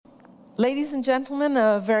Ladies and gentlemen,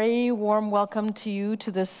 a very warm welcome to you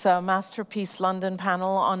to this Masterpiece London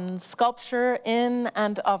panel on sculpture in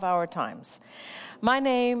and of our times. My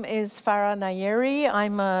name is Farah Nayeri.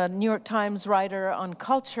 I'm a New York Times writer on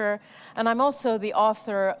culture, and I'm also the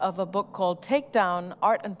author of a book called Take Down: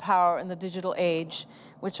 Art and Power in the Digital Age,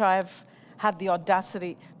 which I've had the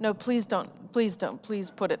audacity... No, please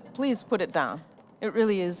put it down. It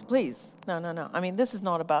really is, please. No. I mean, this is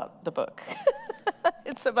not about the book.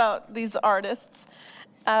 It's about these artists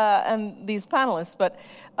and these panelists, but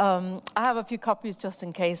I have a few copies just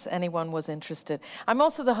in case anyone was interested. I'm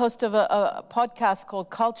also the host of a podcast called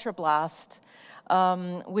Culture Blast,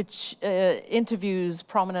 which interviews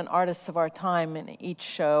prominent artists of our time in each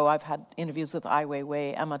show. I've had interviews with Ai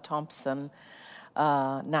Weiwei, Emma Thompson,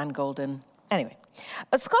 Nan Goldin. Anyway,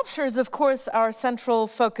 sculpture is, of course, our central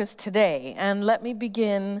focus today, and let me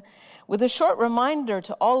begin with a short reminder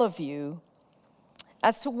to all of you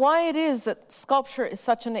as to why it is that sculpture is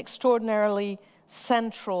such an extraordinarily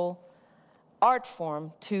central art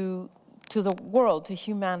form to the world, to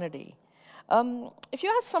humanity. If you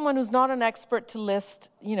ask someone who's not an expert to list,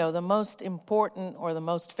 the most important or the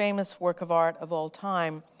most famous work of art of all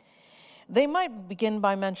time, they might begin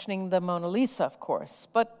by mentioning the Mona Lisa, of course,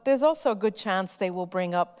 but there's also a good chance they will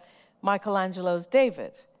bring up Michelangelo's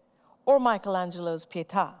David or Michelangelo's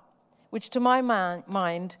Pietà, which to my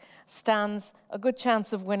mind stands a good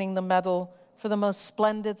chance of winning the medal for the most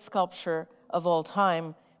splendid sculpture of all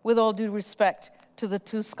time, with all due respect to the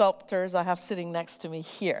two sculptors I have sitting next to me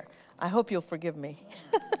here. I hope you'll forgive me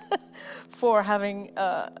for having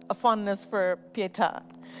a fondness for Pietà.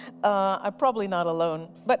 I'm probably not alone.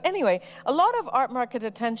 But anyway, a lot of art market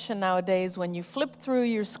attention nowadays, when you flip through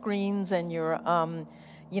your screens and your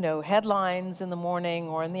headlines in the morning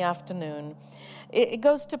or in the afternoon, it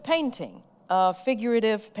goes to painting.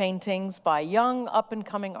 Figurative paintings by young,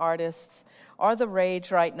 up-and-coming artists are the rage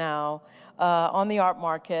right now on the art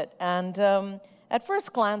market. And at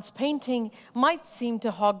first glance, painting might seem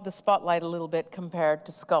to hog the spotlight a little bit compared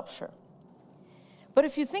to sculpture. But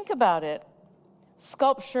if you think about it,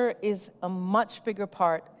 sculpture is a much bigger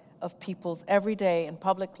part of people's everyday and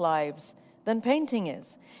public lives than painting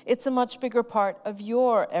is. It's a much bigger part of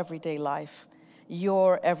your everyday life,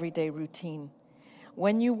 your everyday routine.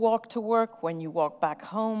 When you walk to work, when you walk back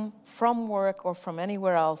home from work or from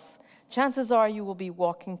anywhere else, chances are you will be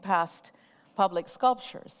walking past public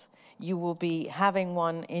sculptures. You will be having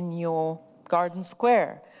one in your garden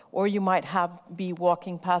square, or you might be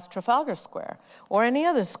walking past Trafalgar Square or any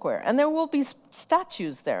other square. And there will be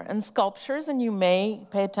statues there and sculptures, and you may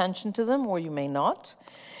pay attention to them or you may not,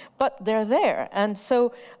 but they're there. And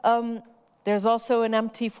so there's also an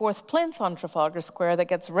empty fourth plinth on Trafalgar Square that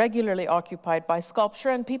gets regularly occupied by sculpture,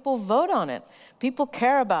 and people vote on it. People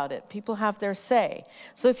care about it. People have their say.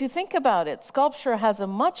 So if you think about it, sculpture has a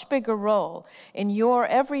much bigger role in your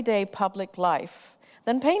everyday public life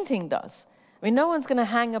than painting does. I mean, no one's going to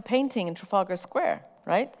hang a painting in Trafalgar Square,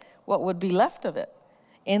 right? What would be left of it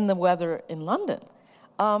in the weather in London?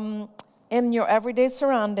 In your everyday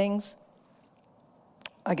surroundings,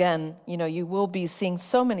 again, you will be seeing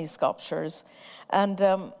so many sculptures. And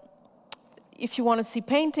if you want to see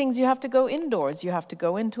paintings, you have to go indoors. You have to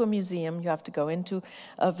go into a museum. You have to go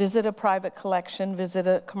visit a private collection, visit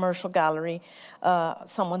a commercial gallery,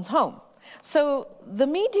 someone's home. So the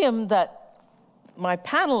medium that my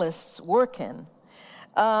panelists work in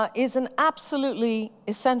is an absolutely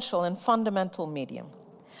essential and fundamental medium.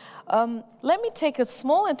 Let me take a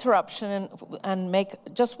small interruption and make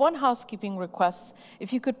just one housekeeping request.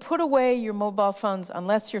 If you could put away your mobile phones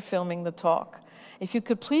unless you're filming the talk. If you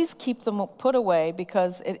could please keep them put away,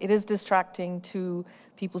 because it is distracting to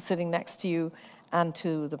people sitting next to you and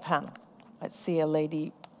to the panel. I see a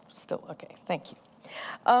lady still. Okay, thank you.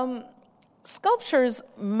 Sculptures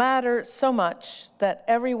matter so much that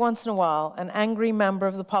every once in a while, an angry member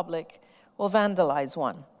of the public will vandalize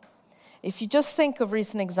one. If you just think of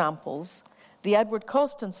recent examples, the Edward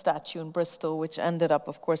Colston statue in Bristol, which ended up,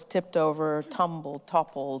 of course, tipped over, tumbled,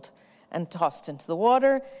 toppled, and tossed into the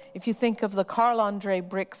water. If you think of the Carl Andre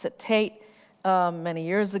bricks at Tate many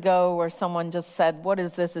years ago, where someone just said, "What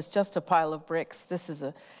is this? It's just a pile of bricks. This is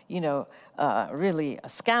really a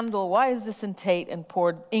scandal. Why is this in Tate?" and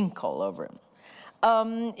poured ink all over him.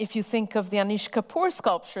 If you think of the Anish Kapoor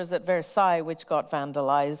sculptures at Versailles, which got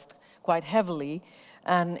vandalized quite heavily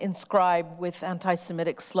and inscribed with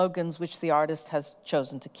anti-Semitic slogans, which the artist has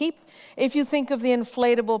chosen to keep. If you think of the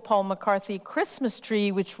inflatable Paul McCarthy Christmas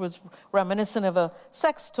tree, which was reminiscent of a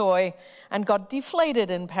sex toy and got deflated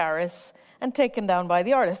in Paris and taken down by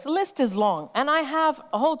the artist. The list is long, and I have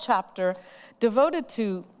a whole chapter devoted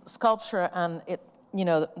to sculpture and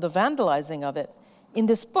the vandalizing of it in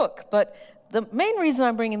this book. But the main reason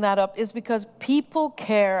I'm bringing that up is because people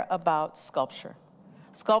care about sculpture.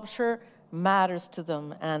 Sculpture matters to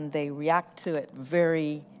them, and they react to it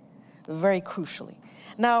very, very crucially.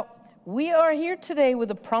 Now, we are here today with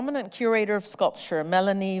a prominent curator of sculpture,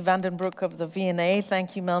 Melanie Vandenbroek of the V&A.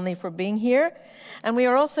 Thank you, Melanie, for being here. And we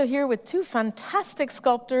are also here with two fantastic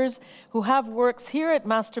sculptors who have works here at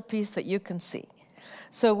Masterpiece that you can see.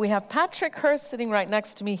 So we have Patrick Hurst sitting right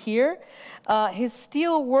next to me here. His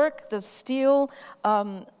steel work, the steel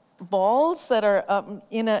balls that are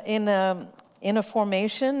in a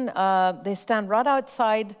formation, they stand right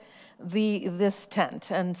outside this tent.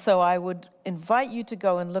 And so I would invite you to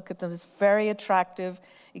go and look at them. It's very attractive,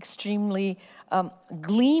 extremely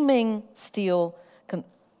gleaming steel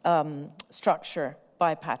structure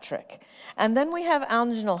by Patrick. And then we have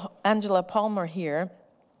Angela Palmer here.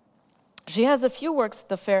 She has a few works at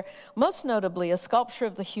the fair, most notably a sculpture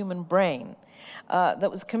of the human brain that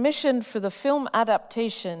was commissioned for the film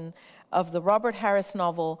adaptation of the Robert Harris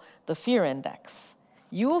novel, The Fear Index.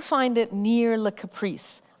 You will find it near Le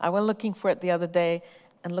Caprice. I went looking for it the other day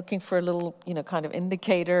and looking for a little, kind of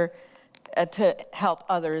indicator to help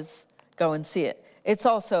others go and see it. It's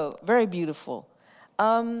also very beautiful.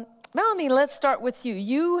 Melanie, let's start with you.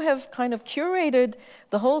 You have kind of curated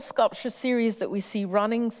the whole sculpture series that we see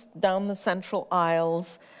running down the central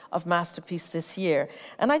aisles of Masterpiece this year.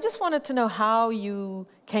 And I just wanted to know how you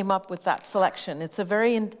came up with that selection. It's a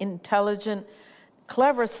very intelligent,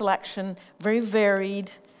 clever selection, very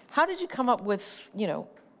varied. How did you come up with,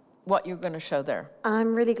 what you're going to show there?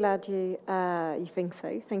 I'm really glad you think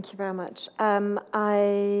so. Thank you very much.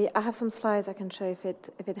 I have some slides I can show if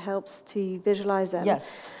it helps to visualize them.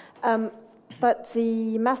 Yes. But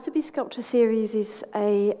the Masterpiece Sculpture Series is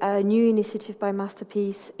a new initiative by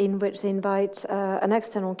Masterpiece in which they invite an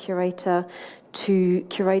external curator to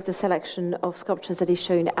curate the selection of sculptures that is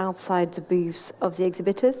shown outside the booths of the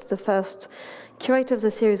exhibitors. The first curator of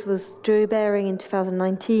the series was Joe Baring in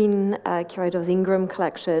 2019, curator of the Ingram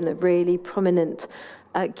collection, a really prominent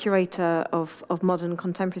curator of modern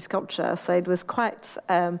contemporary sculpture. So it was quite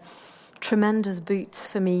tremendous boots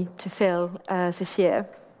for me to fill this year.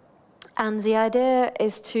 And the idea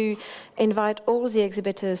is to invite all the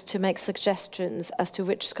exhibitors to make suggestions as to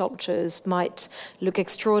which sculptures might look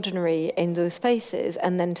extraordinary in those spaces,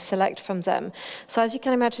 and then to select from them. So as you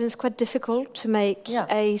can imagine, it's quite difficult to make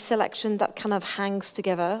a selection that kind of hangs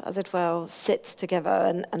together, as it were, sits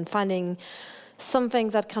together, and finding something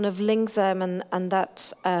that kind of links them and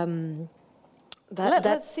that...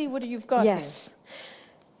 Let's see what you've got here.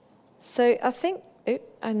 So I think...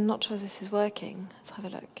 I'm not sure this is working. Let's have a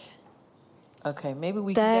look. Okay, maybe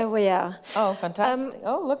we There we are. Oh, fantastic.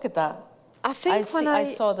 Look at that. I think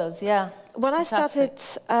I saw those, yeah. When fantastic.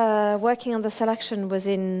 I started working on the selection was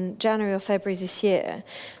in January or February this year.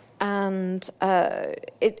 And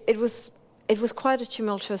it was quite a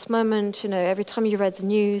tumultuous moment. Every time you read the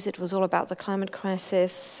news, it was all about the climate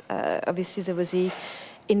crisis. Obviously, there was the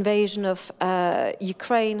invasion of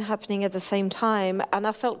Ukraine happening at the same time. And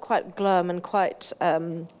I felt quite glum and quite...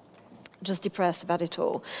 just depressed about it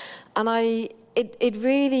all. And it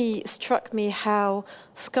really struck me how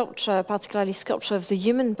sculpture, particularly sculpture of the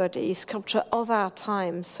human body, sculpture of our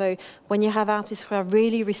time, so when you have artists who are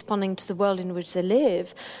really responding to the world in which they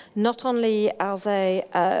live, not only are they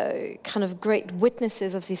kind of great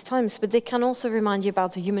witnesses of these times, but they can also remind you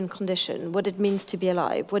about the human condition, what it means to be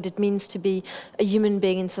alive, what it means to be a human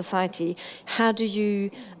being in society. How do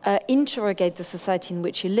you interrogate the society in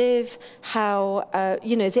which you live? How,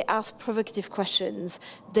 they ask provocative questions.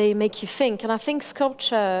 They make you think. And I think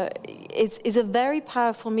sculpture is a very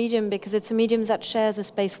powerful medium because it's a medium that shares a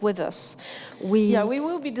space with us. We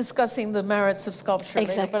will be discussing the merits of sculpture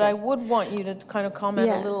later, but I would want you to kind of comment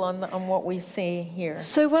a little on what we see here.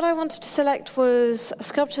 So what I wanted to select was a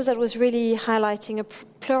sculpture that was really highlighting a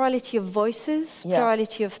plurality of voices,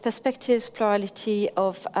 plurality of perspectives, plurality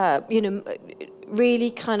of,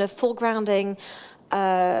 really kind of foregrounding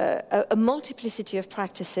a multiplicity of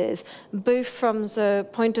practices, both from the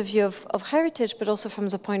point of view of heritage, but also from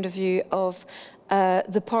the point of view of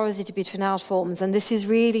the porosity between art forms. And this is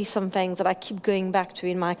really something that I keep going back to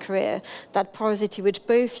in my career, that porosity which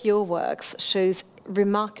both your works shows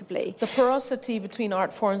remarkably. The porosity between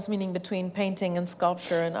art forms, meaning between painting and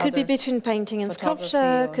sculpture and could be between painting and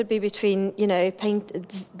sculpture, could be between,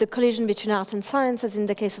 the collision between art and science, as in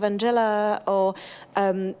the case of Angela, or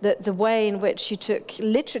the way in which you took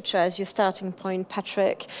literature as your starting point,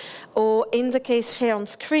 Patrick, or in the case here on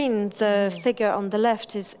screen, the figure on the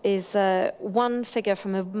left is one figure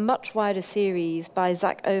from a much wider series by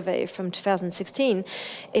Zach Ove from 2016,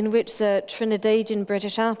 in which the Trinidadian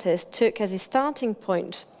British artist took as his starting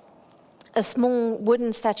point a small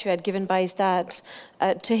wooden statuette given by his dad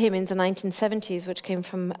to him in the 1970s, which came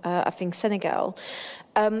from, I think, Senegal.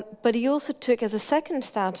 But he also took as a second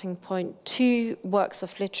starting point 2 works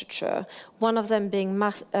of literature, one of them being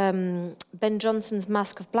Ben Jonson's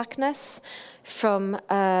Mask of Blackness from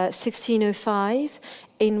 1605,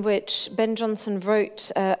 in which Ben Jonson wrote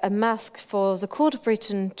a mask for the court of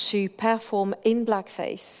Britain to perform in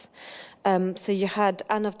blackface. So you had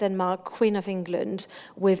Anne of Denmark, Queen of England,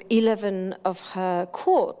 with 11 of her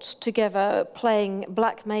court together playing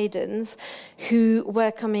black maidens who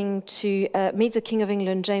were coming to meet the King of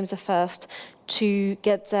England, James I, to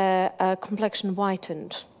get their complexion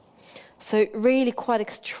whitened. So really quite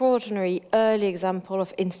extraordinary early example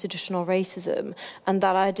of institutional racism, and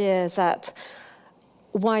that idea that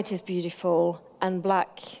white is beautiful and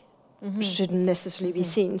black shouldn't necessarily be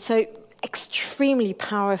seen. So extremely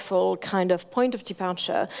powerful kind of point of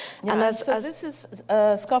departure. Yeah, and this is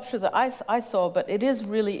a sculpture that I saw, but it is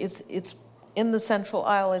really, it's in the central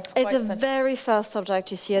aisle. It's a very first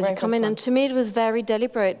object you see as you come in, and to me it was very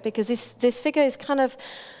deliberate, because this figure is kind of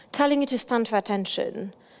telling you to stand to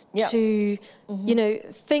attention, to,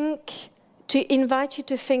 think, to invite you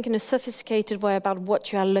to think in a sophisticated way about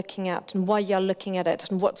what you are looking at and why you are looking at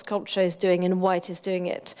it and what sculpture is doing and why it is doing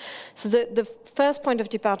it. So the first point of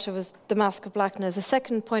departure was the Mask of Blackness. The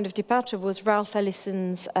second point of departure was Ralph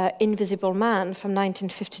Ellison's Invisible Man from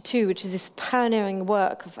 1952, which is this pioneering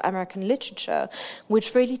work of American literature,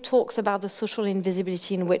 which really talks about the social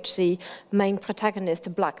invisibility in which the main protagonist, a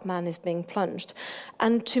black man, is being plunged.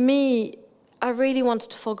 And to me, I really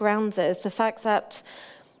wanted to foreground this, the fact that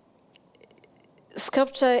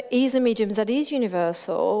sculpture is a medium that is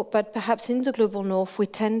universal, but perhaps in the global north we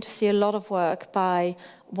tend to see a lot of work by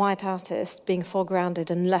white artists being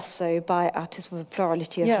foregrounded and less so by artists with a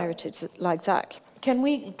plurality of heritage like Zach. Can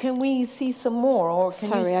we see some more, or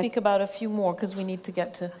can you speak about a few more, because we need to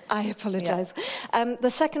get to... I apologise. Yeah.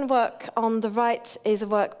 The second work on the right is a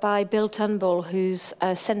work by Bill Turnbull, whose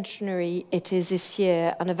centenary it is this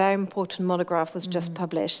year, and a very important monograph was just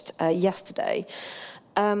published yesterday.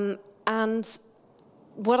 And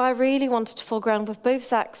what I really wanted to foreground with both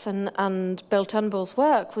Zach's and Bill Turnbull's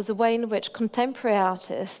work was the way in which contemporary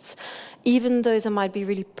artists, even those that might be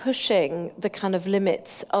really pushing the kind of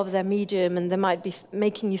limits of their medium, and they might be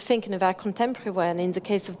making you think in a very contemporary way, and in the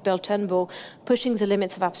case of Bill Turnbull, pushing the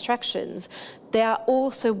limits of abstractions, they are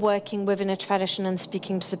also working within a tradition and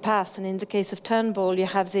speaking to the past. And in the case of Turnbull, you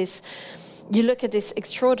have this, you look at this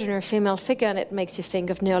extraordinary female figure and it makes you think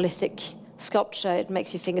of Neolithic sculpture, it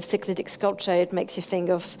makes you think of Cyclitic sculpture, it makes you think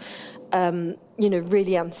of,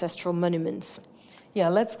 really ancestral monuments. Yeah,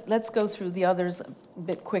 let's go through the others a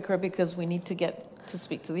bit quicker, because we need to get to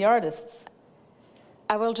speak to the artists.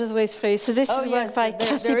 I will just whiz through. So this is work by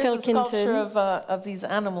Kathy Pilkington. There is a sculpture of these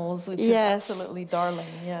animals, which is absolutely darling,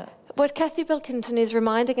 yeah. What Kathy Pilkington is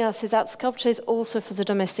reminding us is that sculpture is also for the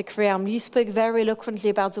domestic realm. You spoke very eloquently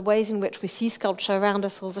about the ways in which we see sculpture around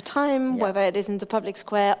us all the time, whether it is in the public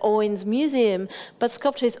square or in the museum, but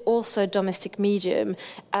sculpture is also a domestic medium.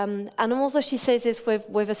 And also she says this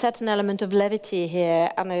with a certain element of levity here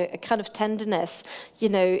and a kind of tenderness.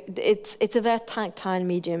 It's a very tactile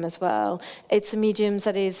medium as well. It's a medium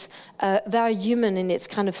that is very human in its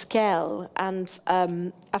kind of scale, and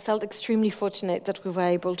I felt extremely fortunate that we were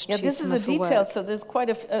able to choose this is a detail, so there's quite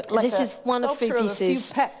this is one of 3 pieces. Of a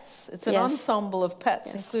few pets. It's an ensemble of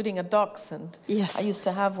pets, including a dachshund. Yes. I used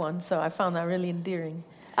to have one, so I found that really endearing.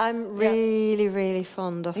 I'm really, really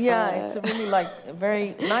fond of it's a really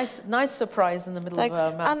very nice surprise in the middle of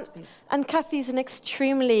a masterpiece. And Kathy is an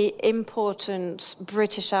extremely important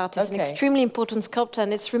British artist, an extremely important sculptor,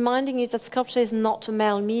 and it's reminding you that sculpture is not a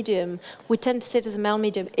male medium. We tend to see it as a male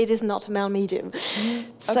medium. It is not a male medium.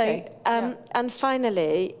 And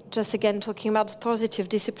finally, just again talking about the positive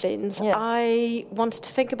disciplines, I wanted to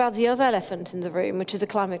think about the other elephant in the room, which is the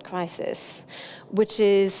climate crisis, which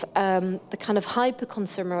is the kind of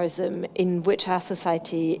hyper-consumerism in which our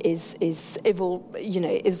society is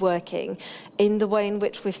working, in the way in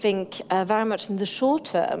which we think very much in the short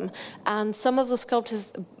term. And some of the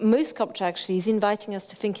sculptures, most sculpture actually, is inviting us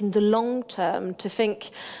to think in the long term, to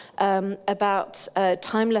think about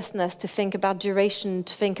timelessness, to think about duration,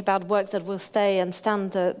 to think about work that will stay and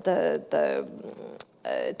stand the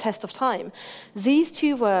test of time. These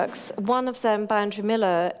two works, one of them by Andrew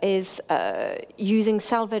Miller, is using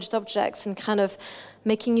salvaged objects and kind of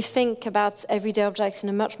making you think about everyday objects in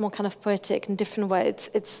a much more kind of poetic and different way.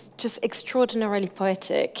 It's just extraordinarily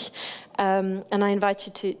poetic. And I invite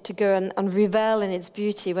you to go and revel in its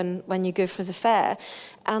beauty when you go through the fair.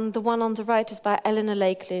 And the one on the right is by Eleanor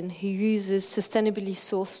Lakelin, who uses sustainably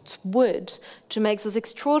sourced wood to make those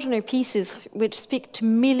extraordinary pieces which speak to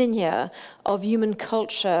millennia of human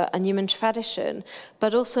culture and human tradition,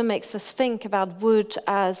 but also makes us think about wood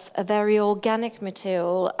as a very organic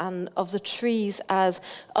material and of the trees as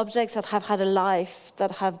objects that have had a life,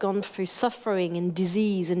 that have gone through suffering and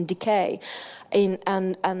disease and decay,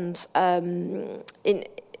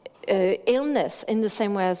 illness in the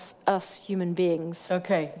same way as us human beings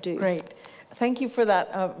do. Great. Thank you for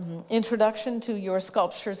that introduction to your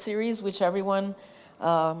sculpture series, which everyone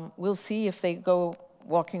will see if they go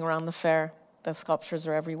walking around the fair. The sculptures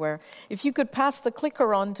are everywhere. If you could pass the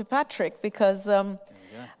clicker on to Patrick, because I'm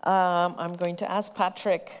going to ask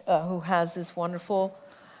Patrick, who has this wonderful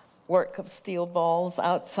work of steel balls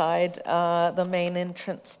outside the main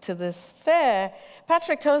entrance to this fair.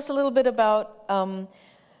 Patrick, tell us a little bit about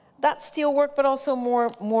that steel work, but also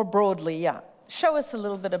more broadly, Show us a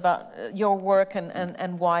little bit about your work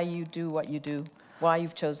and why you do what you do, why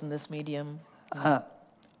you've chosen this medium.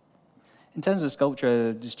 In terms of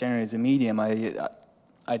sculpture, just generally as a medium,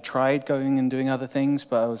 I tried going and doing other things,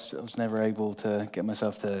 but I was never able to get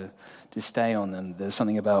myself to stay on them. There's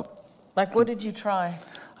something about... Like, what did you try?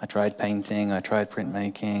 I tried painting, I tried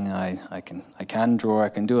printmaking, I can draw, I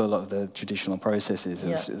can do a lot of the traditional processes.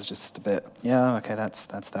 It was just a bit, that's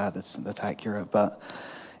accurate, but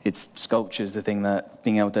it's sculpture is the thing that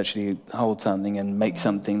being able to actually hold something and make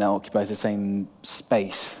something that occupies the same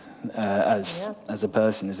space as a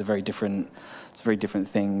person is a very different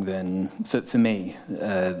thing than for me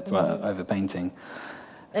over painting.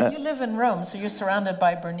 And you live in Rome, so you're surrounded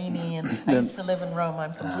by Bernini, and I used to live in Rome.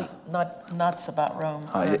 I'm completely not nuts about Rome.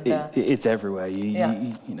 It's everywhere.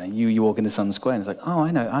 You walk into Sun Square, and it's like, oh,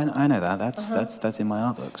 I know that. That's in my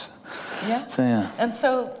art books. Yeah. So yeah. And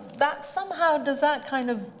so that somehow does that kind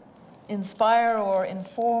of inspire or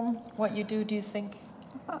inform what you do? Do you think?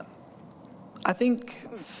 I think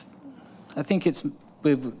it's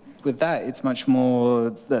with that. It's much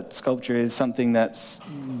more that sculpture is something that's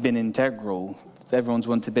been integral. Everyone's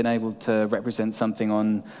been able to represent something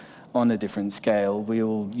on a different scale. We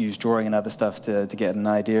all use drawing and other stuff to get an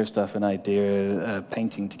idea of stuff,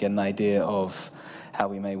 painting to get an idea of how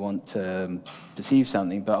we may want to perceive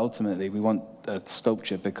something. But ultimately, we want a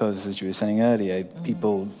sculpture because, as you were saying earlier,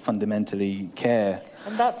 people fundamentally care.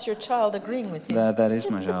 And that's your child agreeing with you. That is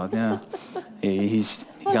my child, yeah.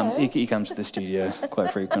 He comes to the studio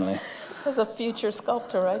quite frequently. There's a future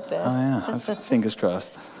sculptor right there. Oh, yeah. Fingers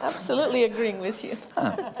crossed. Absolutely agreeing with you.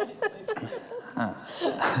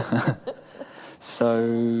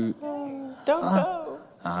 So... Don't go.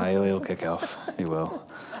 He'll kick off. He will.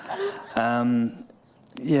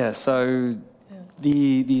 So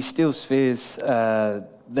the steel spheres,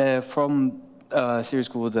 they're from a series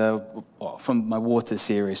called, from my water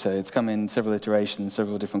series, so it's come in several iterations,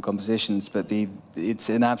 several different compositions, but it's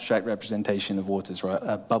an abstract representation of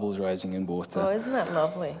bubbles rising in water. Oh, isn't that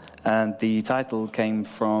lovely? And the title came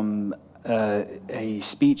from a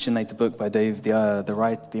speech and later book by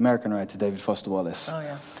the American writer David Foster Wallace. Oh,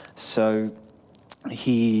 yeah. So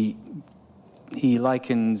he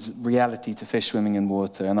likens reality to fish swimming in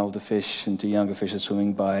water, and older fish and to younger fish are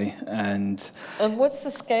swimming by. And what's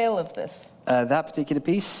the scale of this? That particular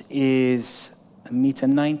piece is 1.90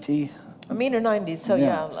 meters. 1.90 meters, so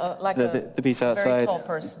like the piece outside. Very tall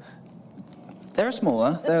person. There are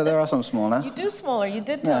smaller. There are some smaller. You do smaller. You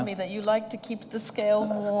did tell me that you like to keep the scale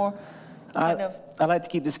more I like to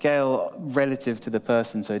keep the scale relative to the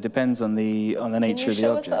person, so it depends on the nature of the object. Can you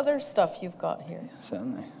show us other stuff you've got here?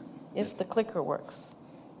 Certainly. If the clicker works.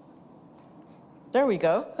 There we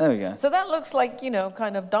go. There we go. So that looks like,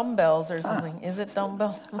 kind of dumbbells or something. Is it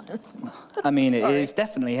dumbbell? I mean, it is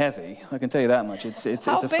definitely heavy. I can tell you that much. It's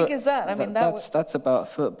How a big foot, is that? I mean, that's about a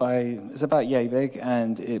foot by. It's about yay big,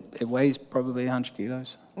 and it weighs probably 100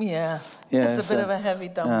 kilos. Yeah, Yeah, it's a bit of a heavy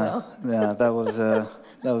dumbbell. Yeah, that was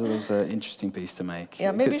an interesting piece to make.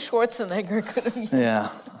 Yeah, maybe Schwarzenegger could have used. Yeah,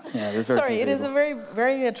 they're very Sorry, it is a people. very,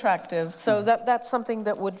 very attractive. So that's something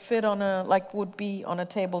that would fit on would be on a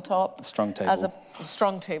tabletop. Strong table. As a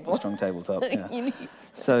strong table. A strong tabletop, yeah.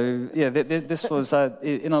 So, yeah, this was,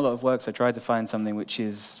 in a lot of works, I tried to find something which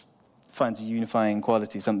finds a unifying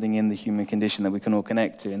quality, something in the human condition that we can all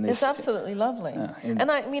connect to. And it's absolutely lovely.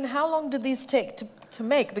 And I mean, how long did these take to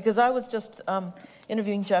make? Because I was just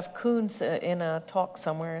interviewing Jeff Koons in a talk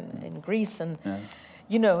somewhere in Greece, and,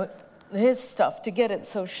 you know, his stuff, to get it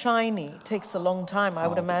so shiny, takes a long time. I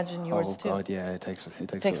would imagine yours too. Oh, God, yeah, it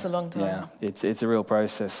takes a long time. Yeah, it's a real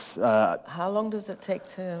process. How long does it take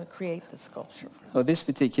to create the sculpture? Well, this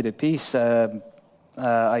particular piece,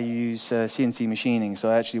 I use CNC machining, so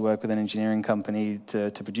I actually work with an engineering company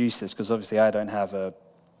to produce this, because obviously I don't have a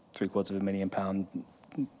 £750,000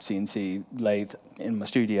 CNC lathe in my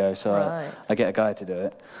studio, so I get a guy to do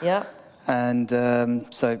it. Yeah. And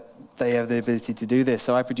so they have the ability to do this.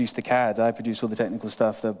 So I produce the CAD, I produce all the technical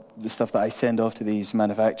stuff, the stuff that I send off to these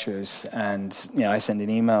manufacturers, and I send an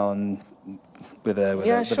email and with a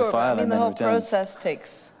file. I mean, and the then whole return. process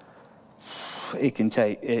takes. It can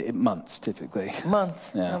take months, typically.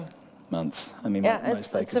 Months. Yeah, months. I mean,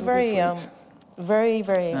 most bakers will do weeks. Very,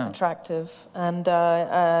 very attractive. And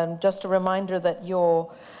just a reminder that you're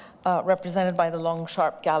represented by the Long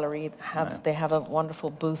Sharp Gallery. They have a wonderful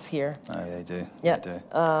booth here. Oh, they do. Yeah. They do.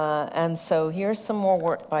 And so here's some more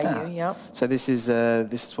work by you. Yeah. So this is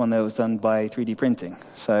one that was done by 3D printing.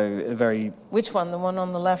 So a very. Which one? The one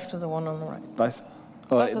on the left or the one on the right? Both.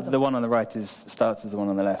 Well, the one on the right starts as the one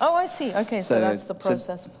on the left. Oh, I see. Okay, so that's the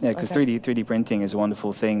process. Because 3D printing is a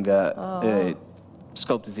wonderful thing that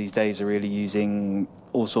sculptors these days are really using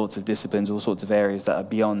all sorts of disciplines, all sorts of areas that are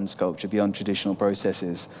beyond sculpture, beyond traditional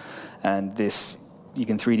processes. And this, you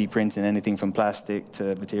can 3D print in anything from plastic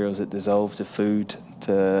to materials that dissolve to food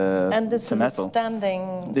to metal. And this is a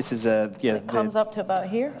standing... This is it comes up to about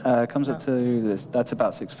here? Comes up to this. That's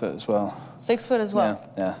about 6 foot as well. 6 foot as well?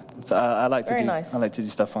 Yeah. So I like to nice. I like to do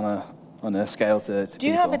stuff on a scale to Do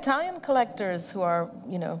you have Italian collectors who are,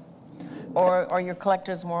 or are your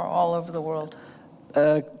collectors more all over the world?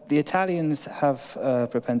 The Italians have a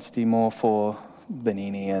propensity more for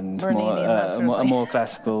Bernini and more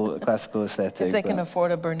classical aesthetic. Because they can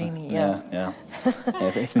afford a Bernini, yeah.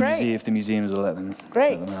 If the museums will let them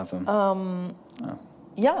have them.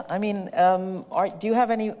 Yeah, I mean, do you have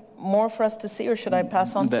any more for us to see, or should I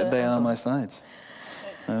pass on to They Angela? are my slides.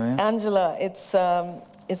 Angela, it's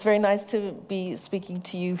very nice to be speaking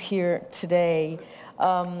to you here today.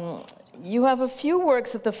 You have a few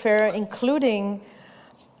works at the fair, including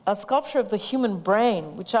a sculpture of the human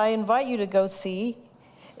brain, which I invite you to go see,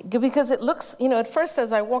 because it looks, at first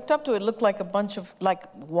as I walked up to it, it looked like a bunch of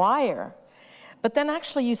wire, but then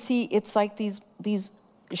actually you see it's like these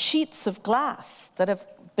sheets of glass that have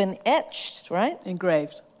been etched, right?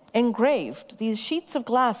 Engraved. These sheets of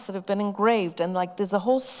glass that have been engraved, and there's a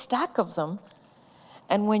whole stack of them.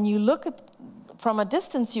 And when you look at from a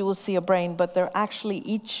distance, you will see a brain, but they're actually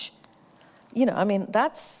each,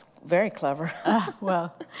 that's very clever.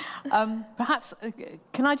 Perhaps,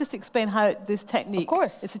 can I just explain how this technique... Of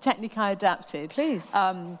course. It's a technique I adapted. Please.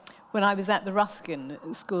 When I was at the Ruskin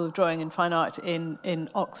School of Drawing and Fine Art in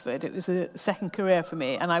Oxford, it was a second career for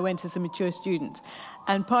me, and I went as a mature student.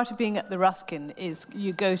 And part of being at the Ruskin is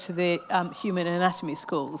you go to the human anatomy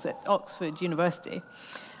schools at Oxford University,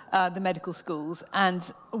 the medical schools,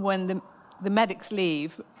 and when the medics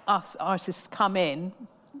leave, us artists come in,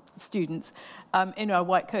 students, in our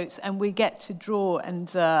white coats, and we get to draw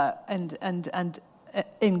and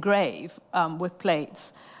engrave with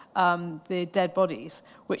plates the dead bodies,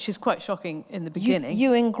 which is quite shocking in the beginning.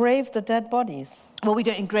 You engrave the dead bodies? Well, we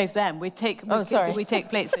don't engrave them. We take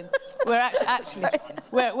plates in. We're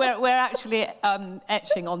actually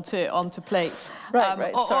etching onto plates,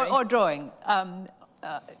 or drawing.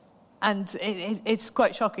 And it's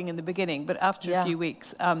quite shocking in the beginning, but after a few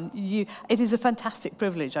weeks, it is a fantastic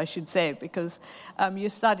privilege, I should say, because you're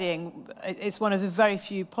studying. It's one of the very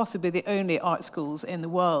few, possibly the only art schools in the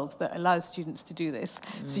world that allows students to do this.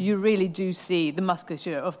 So you really do see the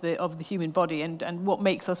musculature of the human body and what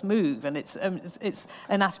makes us move, and its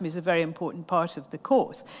anatomy is a very important part of the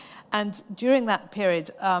course. And during that period,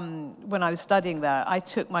 when I was studying there, I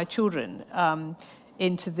took my children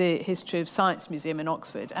into the History of Science Museum in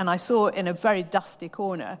Oxford. And I saw in a very dusty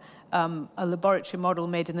corner a laboratory model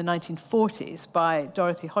made in the 1940s by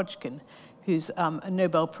Dorothy Hodgkin, who's a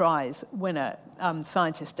Nobel Prize winner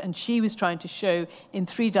scientist. And she was trying to show in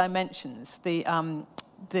 3 dimensions the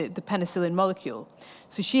the penicillin molecule.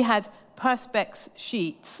 So she had perspex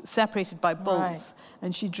sheets separated by bolts,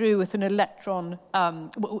 and she drew with an electron.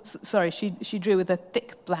 She drew with a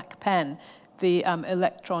thick black pen the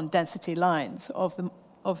electron density lines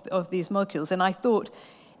of these molecules. And I thought,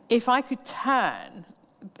 if I could turn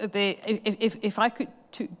if I could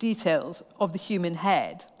took details of the human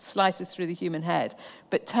head, slices through the human head,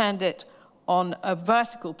 but turned it on a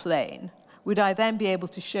vertical plane, would I then be able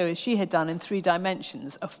to show, as she had done in 3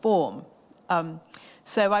 dimensions, a form?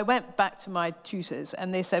 So I went back to my tutors,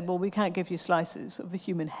 and they said, well, we can't give you slices of the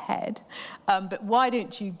human head, but why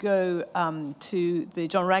don't you go to the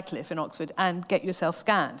John Radcliffe in Oxford and get yourself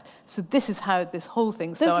scanned? So this is how this whole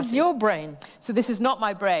thing started. This is your brain. So this is not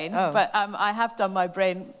my brain, but I have done my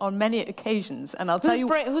brain on many occasions, and I'll tell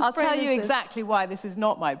you exactly why this is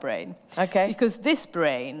not my brain. Okay. Because this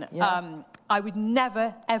brain, I would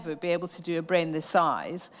never, ever be able to do a brain this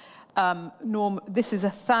size. This is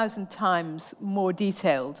 1,000 times more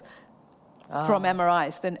detailed from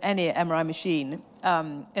MRIs than any MRI machine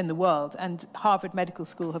in the world, and Harvard Medical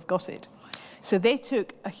School have got it. So they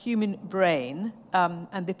took a human brain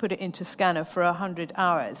and they put it into a scanner for 100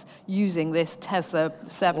 hours using this Tesla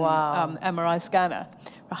 7 MRI scanner.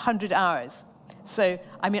 100 hours. So,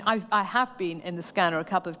 I mean, I have been in the scanner a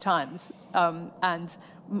couple of times, and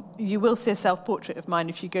you will see a self-portrait of mine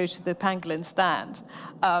if you go to the Pangolin stand.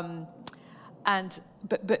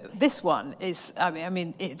 But this one is,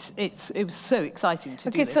 it was so exciting to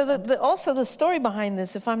do this. Okay, so also the story behind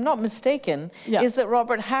this, if I'm not mistaken, is that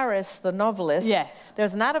Robert Harris, the novelist,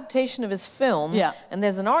 there's an adaptation of his film, and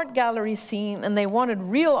there's an art gallery scene, and they wanted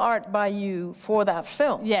real art by you for that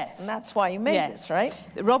film. Yes. And that's why you made this, right?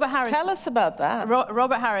 Robert Harris. Tell us about that.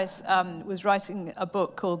 Robert Harris was writing a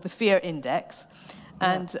book called The Fear Index,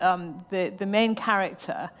 and the main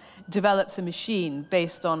character develops a machine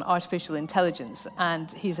based on artificial intelligence, and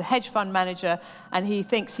he's a hedge fund manager, and he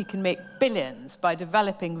thinks he can make billions by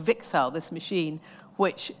developing Vixal, this machine,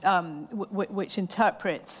 which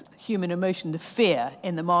interprets human emotion, the fear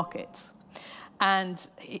in the markets. And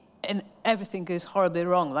everything goes horribly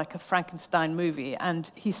wrong, like a Frankenstein movie, and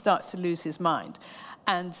he starts to lose his mind.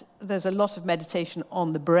 And there's a lot of meditation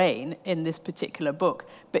on the brain in this particular book.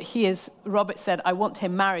 But Robert said, I want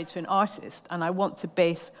him married to an artist, and I want to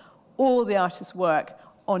base all the artist's work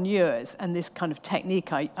on yours and this kind of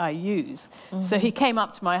technique I use. Mm-hmm. So he came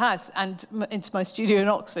up to my house and into my studio in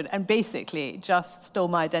Oxford and basically just stole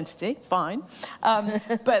my identity. Fine.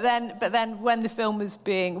 But then when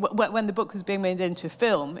the book was being made into a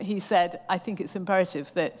film, he said, I think it's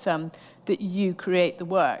imperative that you create the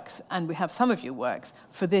works, and we have some of your works,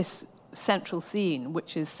 for this central scene,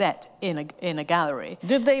 which is set in a gallery.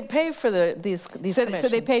 Did they pay for these commissions? So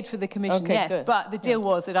they paid for the commission, okay, yes. Good. But the deal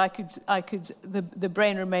was that the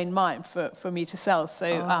brain remained mine for me to sell.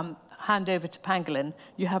 So hand over to Pangolin.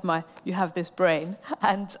 You have this brain,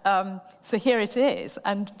 and so here it is.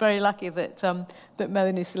 And very lucky that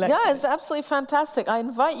Melanie selected. Yeah, it's absolutely fantastic. I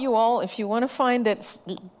invite you all, if you want to find it,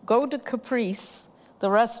 go to Caprice,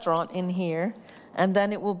 the restaurant in here. And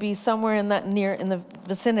then it will be somewhere in the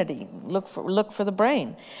vicinity. Look for the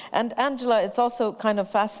brain. And Angela, it's also kind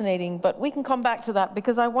of fascinating, but we can come back to that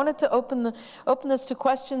because I wanted to open this to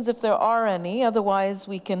questions if there are any. Otherwise,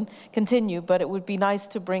 we can continue. But it would be nice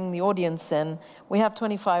to bring the audience in. We have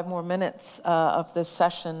 25 more minutes of this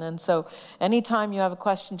session, and so anytime you have a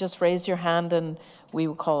question, just raise your hand, and we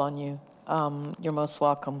will call on you. You're most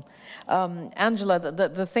welcome. Angela,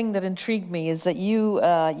 the thing that intrigued me is that you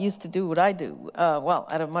used to do what I do,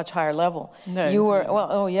 at a much higher level. No. You were,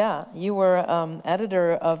 you were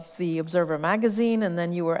editor of the Observer magazine, and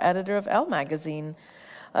then you were editor of Elle magazine.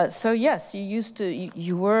 So yes,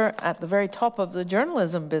 you were at the very top of the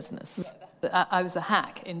journalism business. I was a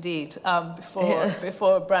hack, indeed,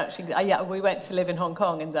 before branching. We went to live in Hong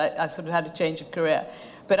Kong, and I sort of had a change of career.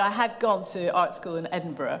 But I had gone to art school in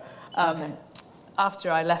Edinburgh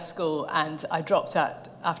after I left school, and I dropped out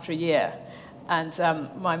after a year. And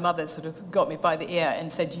my mother sort of got me by the ear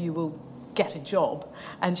and said, you will get a job.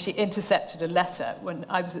 And she intercepted a letter. When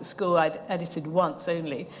I was at school, I'd edited once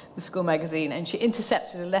only the school magazine, and she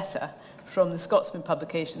intercepted a letter from the Scotsman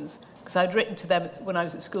publications, because I'd written to them when I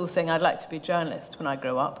was at school saying I'd like to be a journalist when I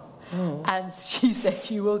grow up. Mm. And she said,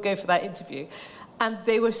 you will go for that interview. And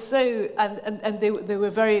they were they were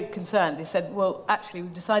very concerned. They said, well, actually,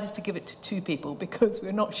 we've decided to give it to 2 people because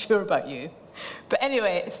we're not sure about you. But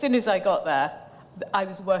anyway, as soon as I got there, I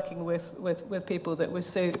was working with people that were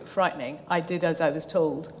so frightening. I did as I was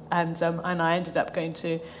told. And I ended up going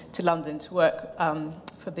to London to work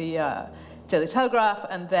for the Daily Telegraph,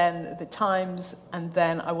 and then the Times, and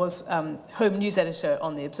then I was home news editor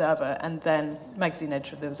on the Observer, and then magazine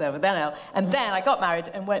editor of the Observer, and then I got married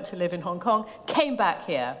and went to live in Hong Kong, came back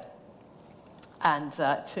here and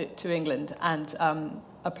to England, and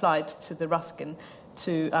applied to the Ruskin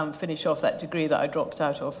to finish off that degree that I dropped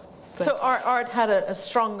out of. So art had a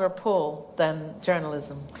stronger pull than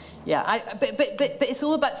journalism. Yeah, but it's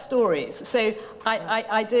all about stories. So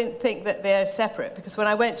I don't think that they're separate, because when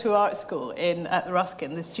I went to art school at the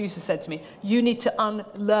Ruskin, this tutor said to me, you need to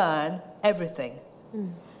unlearn everything.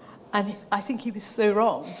 And I think he was so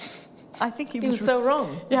wrong. I think he was so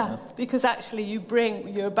wrong. Yeah, because actually you bring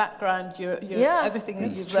your background, your everything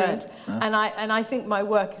that you've learned. Yeah. And I think my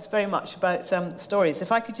work is very much about stories.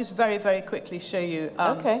 If I could just very, very quickly show you...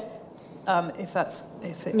 if it's...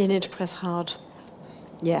 You need to press hard.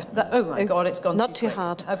 Yeah. Oh my God, it's gone not too quick.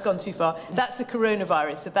 Hard. I've gone too far. That's the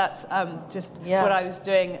coronavirus. So that's just what I was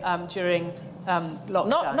doing during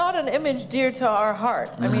lockdown. Not an image dear to our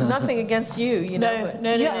heart. I mean, nothing against you, you know.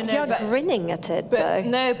 No. You're grinning at it, though.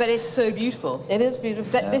 No, but it's so beautiful. It is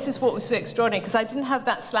beautiful. This is what was so extraordinary, because I didn't have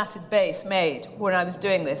that slatted base made when I was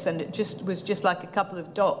doing this, and it was just like a couple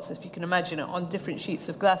of dots, if you can imagine it, on different sheets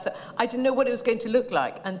of glass. So I didn't know what it was going to look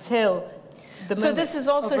like until... So this is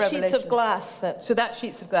also sheets of glass So that's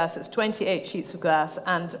sheets of glass. It's 28 sheets of glass.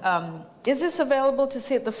 And is this available to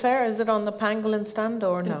see at the fair? Is it on the Pangolin stand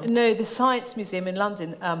or no? No, the Science Museum in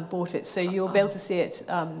London bought it, so you'll be able to see it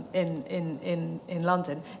in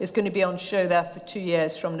London. It's going to be on show there for 2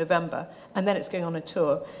 years from November, and then it's going on a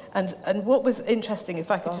tour. And what was interesting,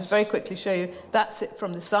 if I could just very quickly show you, that's it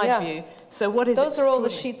from the side view. So what is those are all the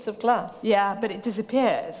sheets of glass. Yeah, but it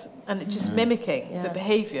disappears, and it's just mimicking the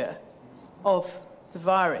behaviour of the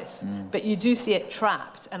virus, but you do see it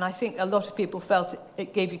trapped, and I think a lot of people felt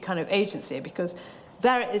it gave you kind of agency, because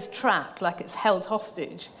there it is trapped, like it's held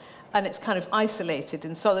hostage, and it's kind of isolated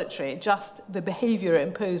and solitary, just the behaviour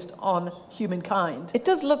imposed on humankind. It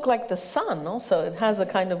does look like the sun also. It has a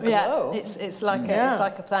kind of glow. Yeah, it's like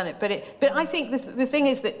a planet. But I think the thing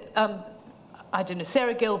is that I don't know,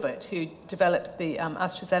 Sarah Gilbert, who developed the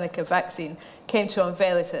AstraZeneca vaccine, came to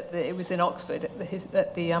unveil it it was in Oxford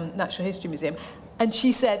at the Natural History Museum, and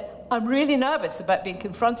she said, I'm really nervous about being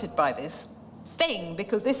confronted by this thing,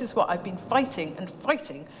 because this is what I've been fighting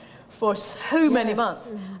for so many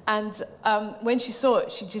months. And when she saw it,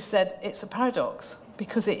 she just said, it's a paradox,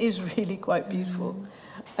 because it is really quite beautiful.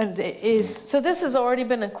 And it is. So this has already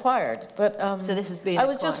been acquired, but so this has been. I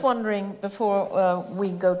was just wondering, before we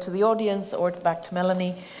go to the audience or back to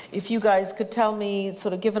Melanie, if you guys could tell me,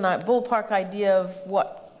 sort of give a ballpark idea of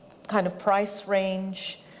what kind of price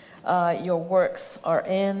range your works are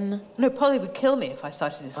in. No, Polly would kill me if I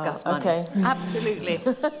started to discuss money. Okay, absolutely.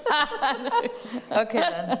 Okay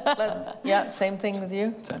then. Same thing with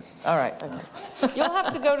you. Same. All right. Okay. You'll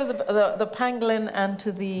have to go to the Pangolin and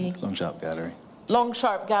to the Longsharp Gallery.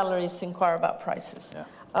 Longsharp Galleries to inquire about prices.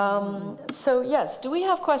 Yeah. So, yes, do we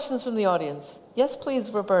have questions from the audience? Yes, please,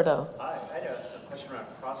 Roberto. Hi, I had a question around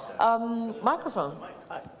process. Microphone.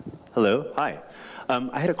 Hi. Hello, hi.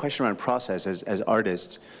 I had a question around process. As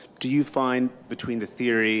artists, do you find between the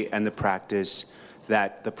theory and the practice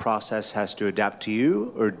that the process has to adapt to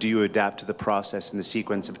you, or do you adapt to the process in the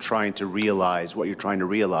sequence of trying to realize what you're trying to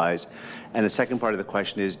realize? And the second part of the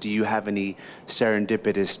question is, do you have any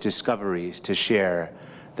serendipitous discoveries to share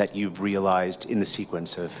that you've realized in the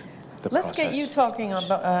sequence of the process? Let's get you talking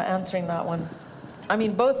about answering that one. I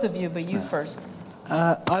mean, both of you, but you first.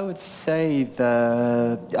 I would say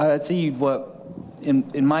you work,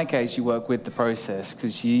 in my case, you work with the process,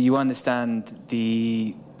 because you understand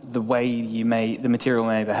the way the material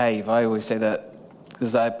may behave. I always say that,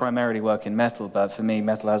 because I primarily work in metal, but for me,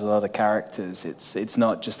 metal has a lot of characters. It's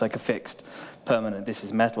not just like a fixed, permanent, this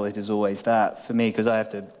is metal, it is always that. For me, because I have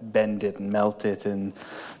to bend it and melt it and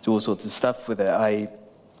do all sorts of stuff with it, I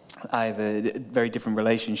have a very different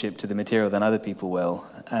relationship to the material than other people will.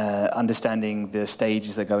 Understanding the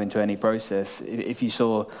stages that go into any process. If you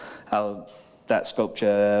saw how that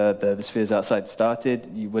sculpture, the spheres outside, started,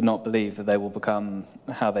 you would not believe that they will become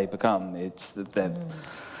how they become. It's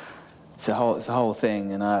a whole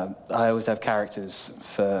thing, and I always have characters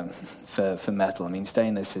for metal. I mean,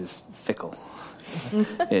 stainless is fickle.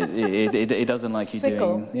 It doesn't like you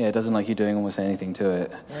doing. Yeah, it doesn't like you doing almost anything to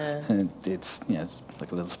it. Yeah. And it's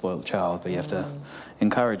like a little spoiled child, but you have to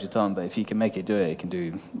encourage it on. But if you can make it do it, it can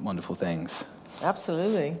do wonderful things.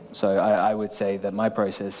 Absolutely. So I would say that my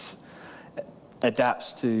process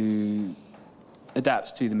adapts to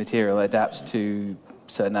the material, adapts to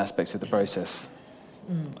certain aspects of the process.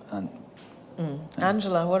 And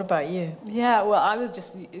Angela, what about you? Yeah, well, I would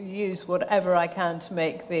just use whatever I can to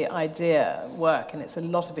make the idea work, and it's a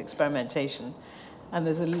lot of experimentation, and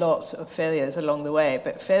there's a lot of failures along the way,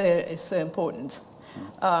 but failure is so important,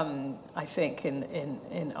 I think,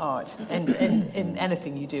 in art, and in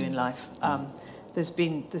anything you do in life. There's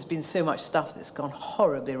been so much stuff that's gone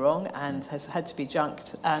horribly wrong and has had to be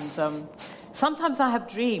junked, and sometimes I have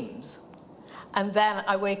dreams, and then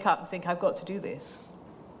I wake up and think, I've got to do this.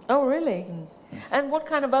 Oh, really? And what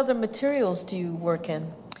kind of other materials do you work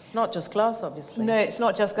in? It's not just glass, obviously. No, it's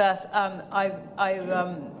not just glass.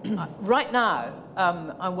 Right now,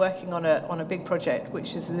 I'm working on a big project,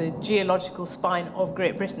 which is the geological spine of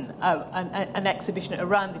Great Britain, an exhibition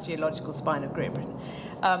around the geological spine of Great Britain,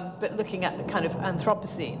 but looking at the kind of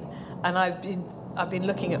Anthropocene. And I've been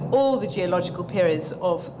looking at all the geological periods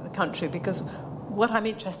of the country, because what I'm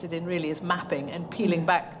interested in really is mapping and peeling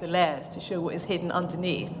back the layers to show what is hidden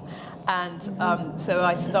underneath. And so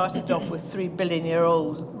I started off with 3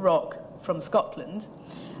 billion-year-old rock from Scotland,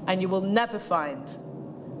 and you will never find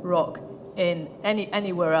rock in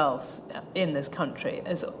anywhere else in this country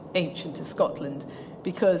as ancient as Scotland,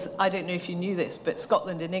 because I don't know if you knew this, but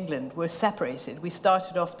Scotland and England were separated. We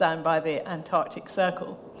started off down by the Antarctic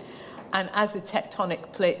Circle, and as the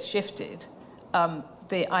tectonic plates shifted,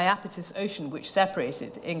 the Iapetus Ocean, which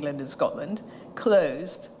separated England and Scotland,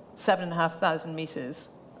 closed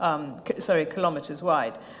 7,500 kilometres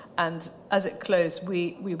wide. And as it closed,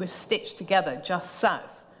 we were stitched together just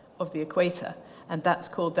south of the equator. And that's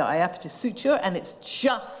called the Iapetus Suture, and it's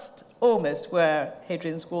just almost where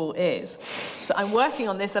Hadrian's Wall is. So I'm working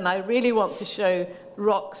on this, and I really want to show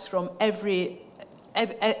rocks from every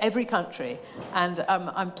country, and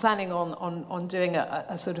I'm planning on doing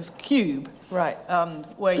a sort of cube, right,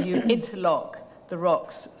 where you interlock the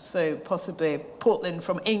rocks, so possibly Portland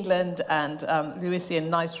from England, and Lewisian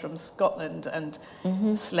gneiss from Scotland, and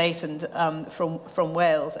slate and from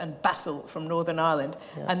Wales, and basalt from Northern Ireland,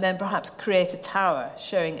 and then perhaps create a tower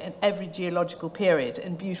showing in every geological period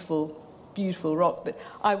and beautiful rock. But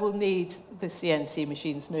I will need the CNC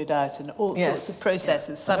machines, no doubt, and all sorts of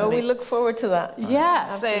processes. Suddenly, we look forward to that.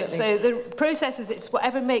 Yeah, so the processes, it's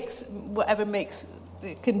whatever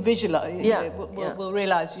can visualize. We'll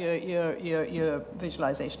realize your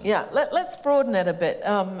visualization. Yeah, let's broaden it a bit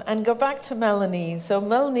and go back to Melanie. So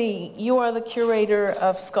Melanie, you are the curator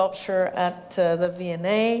of sculpture at the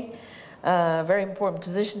V&A, a very important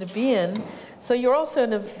position to be in. So you're also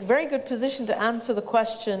in a very good position to answer the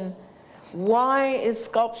question, why is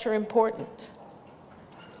sculpture important?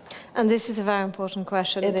 And this is a very important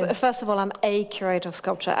question. First of all, I'm a curator of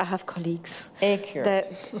sculpture. I have colleagues. A curator.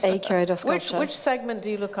 A curator of sculpture. Which segment do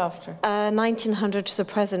you look after? 1900 to the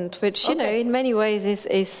present, which, you know, in many ways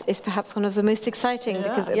is perhaps one of the most exciting,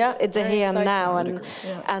 because it's a here and now. And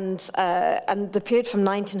the period from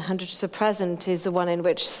 1900 to the present is the one in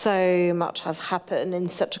which so much has happened in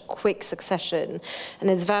such a quick succession. And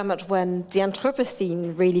it's very much when the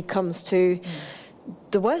Anthropocene really comes to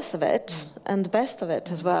the worst of it and the best of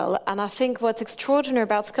it as well. And I think what's extraordinary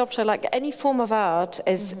about sculpture, like any form of art,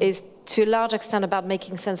 is to a large extent about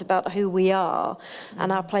making sense about who we are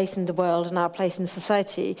and our place in the world and our place in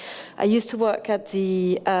society. I used to work at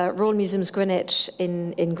the Royal Museums Greenwich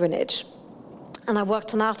in Greenwich. And I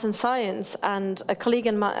worked on art and science, and a colleague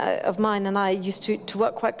of mine and I used to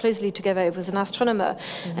work quite closely together. It was an astronomer.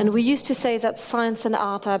 And we used to say that science and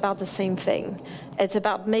art are about the same thing. It's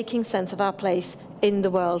about making sense of our place in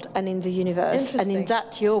the world and in the universe. And in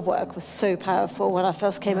that, your work was so powerful when I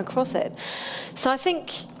first came across it. So I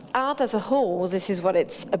think art as a whole, this is what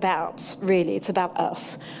it's about, really. It's about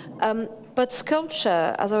us. But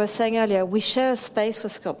sculpture, as I was saying earlier, we share a space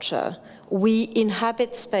with sculpture. We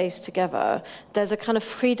inhabit space together. There's a kind of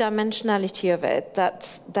three-dimensionality of it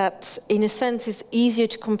that, in a sense, is easier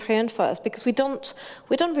to comprehend for us, because we don't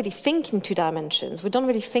really think in 2 dimensions. We don't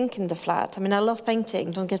really think in the flat. I mean, I love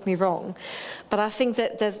painting, don't get me wrong, but I think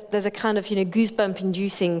that there's a kind of, you know,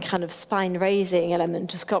 goosebump-inducing kind of spine-raising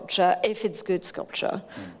element to sculpture if it's good sculpture.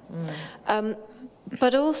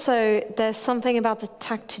 But also, there's something about the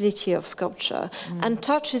tactility of sculpture, and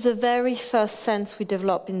touch is the very first sense we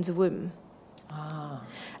develop in the womb.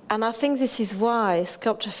 And I think this is why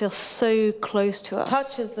sculpture feels so close to us.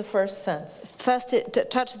 Touch is the first sense.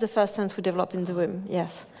 Touch is the first sense we develop in the womb,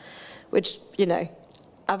 yes. Which, you know,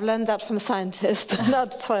 I've learned that from a scientist,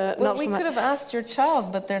 not we could have asked your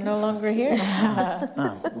child, but they're no longer here.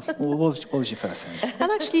 What was your first sentence? And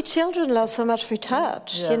actually, children learn so much through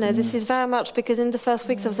touch. You know, this is very much because in the first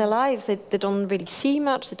weeks of their lives, they don't really see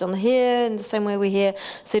much, they don't hear in the same way we hear.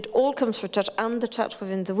 So it all comes through touch and the touch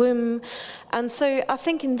within the womb. And so I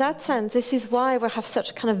think in that sense, this is why we have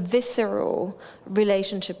such a kind of visceral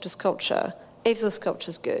relationship to sculpture, if the sculpture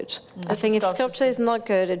is good. I think if sculpture is not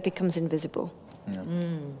good, it becomes invisible.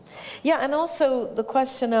 Yeah, and also the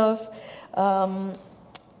question of,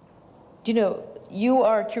 you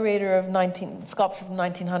are a curator of sculpture from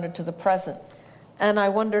 1900 to the present, and I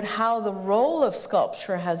wondered how the role of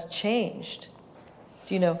sculpture has changed.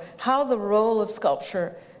 Do you know how the role of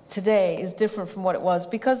sculpture today is different from what it was?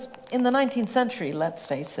 Because in the 19th century, let's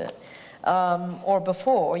face it, or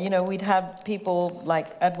before, we'd have people like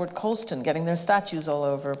Edward Colston getting their statues all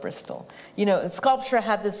over Bristol. Sculpture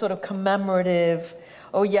had this sort of commemorative,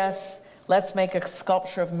 oh yes, let's make a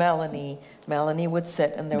sculpture of Melanie. Melanie would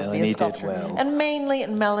sit and there would be a sculpture. Well. And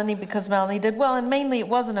Melanie, because Melanie did well. And mainly it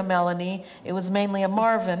wasn't a Melanie, it was mainly a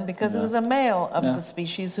Marvin, because it was a male of the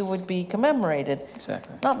species who would be commemorated.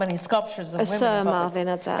 Exactly. Not many sculptures of women. Sir Marvin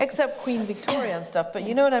at that. Except Queen Victoria and stuff. But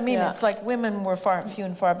you know what I mean? Yeah. It's like women were few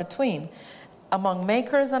and far between among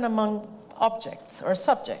makers and among objects or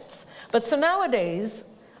subjects. But so nowadays,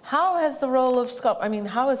 how has the role of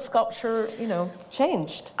how has sculpture,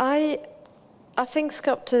 changed? I think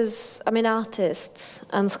artists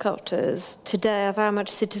and sculptors today are very much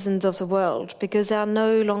citizens of the world because they are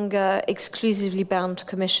no longer exclusively bound to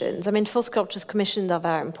commissions. For sculptures, commissions are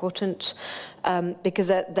very important because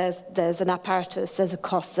there's an apparatus, there's a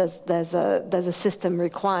cost, there's a system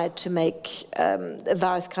required to make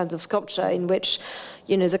various kinds of sculpture in which,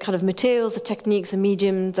 the kind of materials, the techniques, the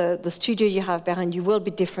medium, the studio you have behind you will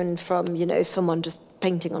be different from, someone just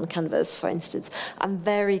painting on canvas, for instance. I'm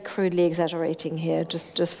very crudely exaggerating here,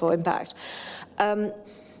 just for impact.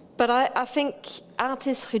 But I think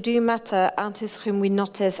artists who do matter, artists whom we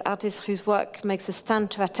notice, artists whose work makes us stand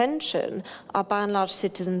to attention are by and large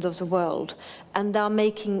citizens of the world. And they're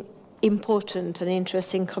making important and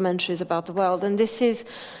interesting commentaries about the world. And this is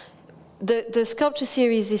the sculpture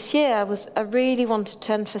series this year. I really wanted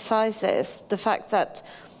to emphasize this, the fact that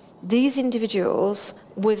these individuals,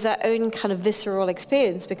 with their own kind of visceral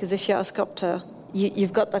experience, because if you're a sculptor,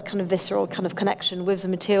 you've got that kind of visceral kind of connection with the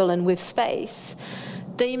material and with space,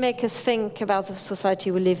 they make us think about the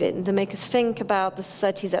society we live in. They make us think about the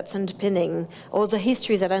society that's underpinning, or the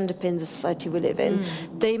histories that underpin the society we live in.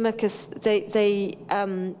 They make us, they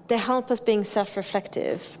help us being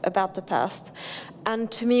self-reflective about the past.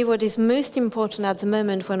 And to me, what is most important at the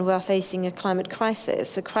moment when we are facing a climate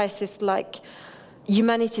crisis, a crisis like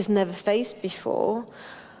humanity's never faced before,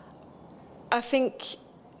 I think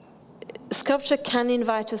sculpture can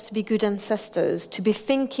invite us to be good ancestors, to be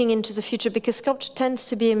thinking into the future, because sculpture tends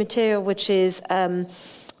to be a material which is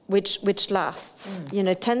which lasts.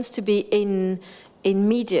 Tends to be in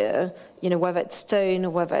media, whether it's stone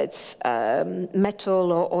or whether it's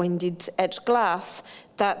metal or indeed etched glass,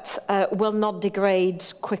 that will not degrade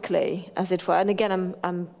quickly, as it were. And again,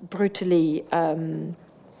 I'm brutally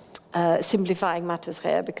simplifying matters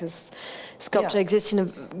here because sculpture exists in a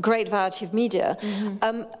great variety of media.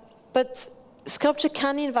 But sculpture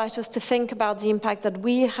can invite us to think about the impact that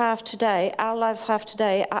we have today, our lives have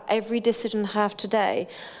today, our every decision have today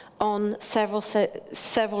on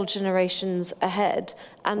several generations ahead.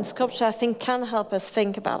 And sculpture, I think, can help us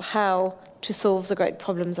think about how to solve the great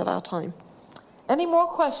problems of our time. Any more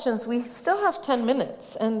questions? We still have 10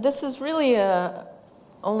 minutes, and this is really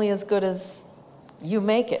only as good as you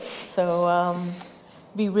make it. So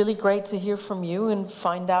it'd be really great to hear from you and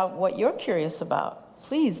find out what you're curious about.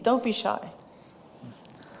 Please, don't be shy.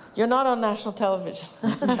 You're not on national television.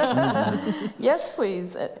 Yes,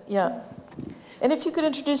 please. Yeah. And if you could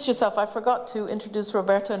introduce yourself. I forgot to introduce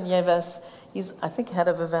Roberto Nieves. He's, I think, head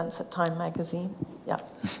of events at Time Magazine. Yeah.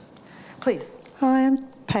 Please. Hi, I'm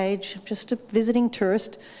Paige, just a visiting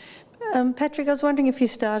tourist. Patrick, I was wondering if you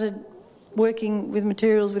started working with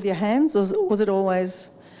materials with your hands, or was it always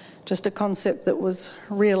just a concept that was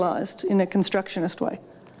realised in a constructionist way?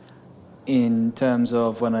 In terms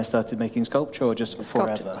of when I started making sculpture, or just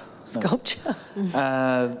forever? Sculpture.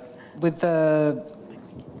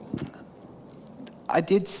 I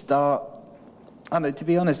did start. To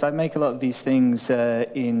be honest, I make a lot of these things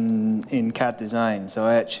in CAD design. So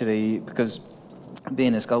I actually, because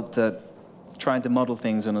being a sculptor, trying to model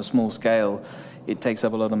things on a small scale, it takes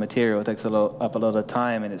up a lot of material, it takes up a lot of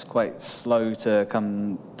time, and it's quite slow to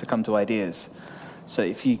come to ideas. So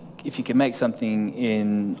if you can make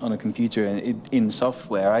something on a computer in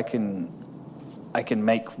software, I can I can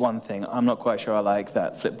make one thing. I'm not quite sure I like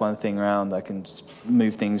that. Flip one thing around. I can just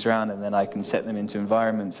move things around, and then I can set them into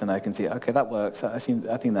environments, and I can see, okay, that works. I think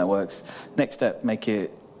that works. Next step, make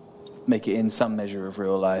it in some measure of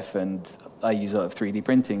real life, and I use a lot of 3D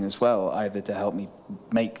printing as well, either to help me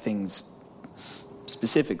make things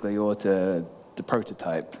specifically or to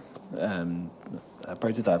prototype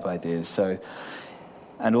ideas. So,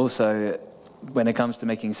 and also, when it comes to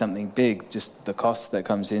making something big, just the cost that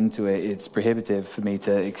comes into it, it's prohibitive for me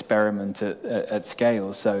to experiment at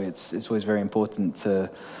scale. So it's always very important to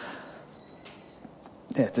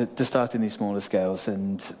start in these smaller scales.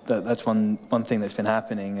 And that's one thing that's been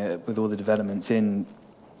happening with all the developments in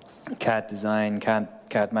CAD design,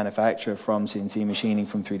 CAD manufacture, from CNC machining,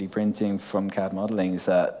 from 3D printing, from CAD modeling, is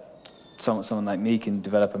that someone like me can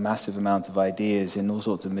develop a massive amount of ideas in all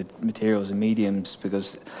sorts of materials and mediums,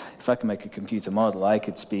 because if I can make a computer model, I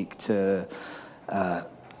could speak to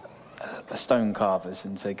stone carvers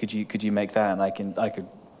and say, could you make that? And I could,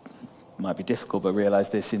 might be difficult, but realize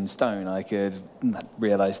this in stone. I could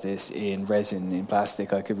realize this in resin, in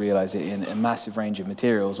plastic. I could realize it in a massive range of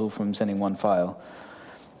materials, all from sending one file.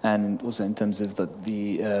 And also in terms of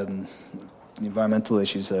the environmental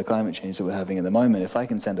issues, climate change that we're having at the moment, if I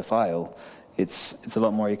can send a file, it's a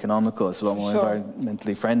lot more economical, it's a lot more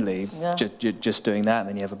environmentally friendly, just doing that. And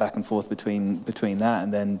then you have a back and forth between that,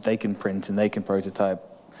 and then they can print and they can prototype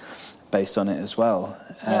based on it as well.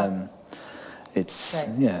 It's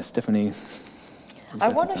definitely... I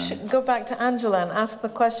want to go back to Angela and ask the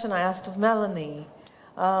question I asked of Melanie.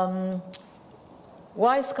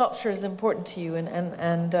 Why sculpture is important to you,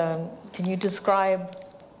 and can you describe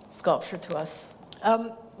sculpture to us?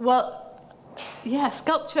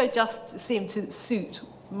 Sculpture just seemed to suit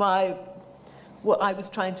what I was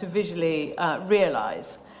trying to visually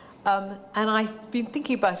realize. And I've been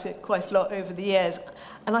thinking about it quite a lot over the years.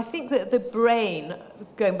 And I think that the brain,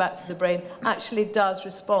 going back to the brain, actually does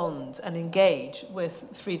respond and engage with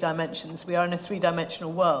 3 dimensions. We are in a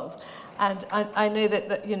 3-dimensional world. And I know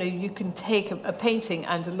that you can take a painting,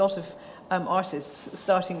 and a lot of artists,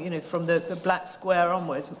 starting from the Black Square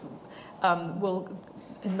onwards, will,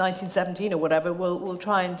 in 1917 or whatever, will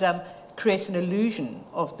try and create an illusion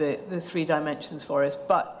of the 3 dimensions for us.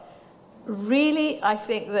 But really, I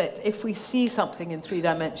think that if we see something in 3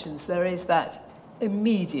 dimensions, there is that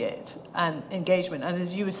immediate engagement, and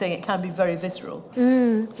as you were saying, it can be very visceral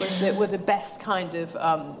with the best kind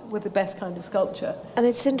of sculpture. And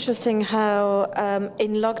it's interesting how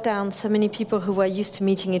in lockdown, so many people who were used to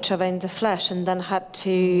meeting each other in the flesh and then had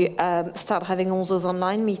to start having all those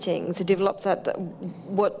online meetings, they developed that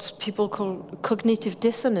what people call cognitive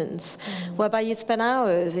dissonance, whereby you'd spend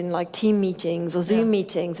hours in like team meetings or Zoom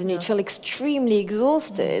meetings, and you'd feel extremely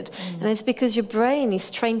exhausted, and it's because your brain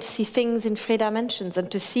is trained to see things in 3 dimensions,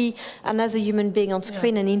 and to see another human being on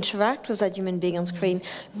screen and interact with that human being on screen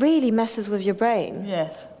really messes with your brain.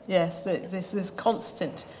 Yes. There's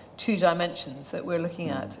constant 2 dimensions that we're looking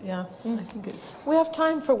at. I think it's... We have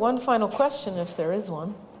time for one final question, if there is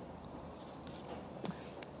one.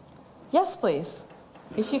 Yes, please.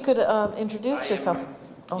 If you could introduce yourself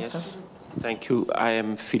also. Yes. Thank you. I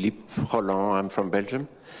am Philippe Roland. I'm from Belgium.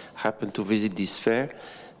 Happened to visit this fair.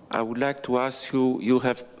 I would like to ask you, you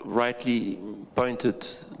have rightly pointed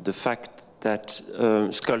the fact that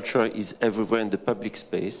sculpture is everywhere in the public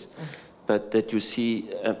space, but that you see,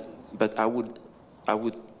 but I would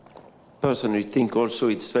personally think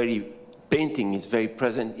also painting is very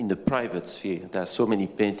present in the private sphere. There are so many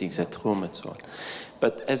paintings at home and so on.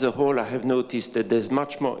 But as a whole, I have noticed that there's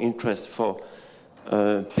much more interest for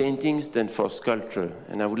paintings than for sculpture,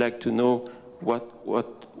 and I would like to know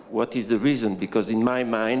what is the reason? Because in my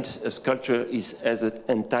mind, a sculpture is as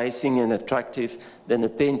enticing and attractive than a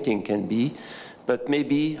painting can be. But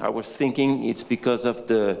maybe I was thinking it's because of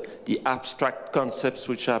the abstract concepts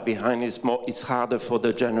which are behind it. It's harder for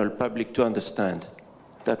the general public to understand.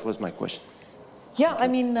 That was my question. Yeah, I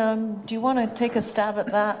mean, do you want to take a stab at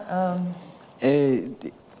that?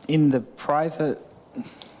 In the private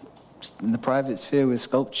sphere with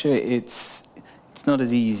sculpture, it's not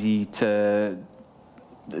as easy to.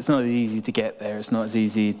 It's not as easy to get there. It's not as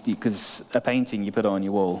easy because a painting you put it on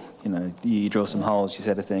your wall. You draw some holes. You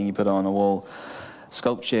set a thing. You put it on a wall.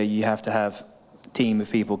 Sculpture, you have to have a team of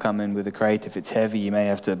people come in with a crate. If it's heavy, you may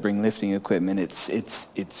have to bring lifting equipment.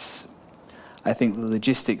 It's. I think the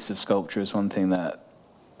logistics of sculpture is one thing that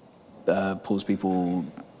pulls people,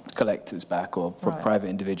 collectors back, or private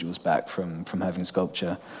individuals back from having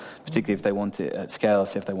sculpture, particularly if they want it at scale.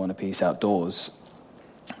 So if they want a piece outdoors,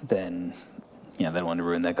 then. They don't want to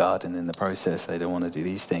ruin their garden in the process. They don't want to do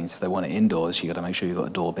these things. If they want it indoors, you've got to make sure you've got a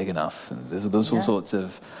door big enough. And there's all sorts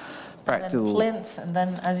of practical. And then plinth, and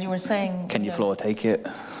then, as you were saying... Can your floor take it?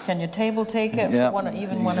 Can your table take it? Yeah. One of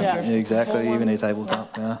your exactly, even a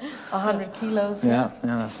tabletop, 100 kilos. That's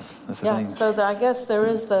the thing. So I guess there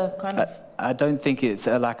is the kind of... I don't think it's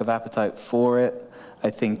a lack of appetite for it. I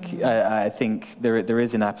think there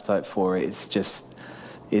is an appetite for it. It's just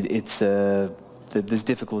there's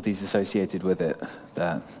difficulties associated with it,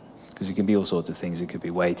 because it can be all sorts of things. It could be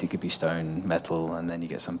weight, it could be stone, metal, and then you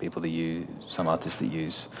get some artists that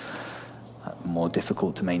use more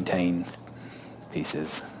difficult to maintain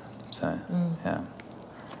pieces. So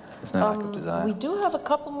there's no lack of desire. We do have a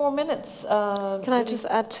couple more minutes. Can I just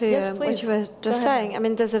add to what you were just saying? I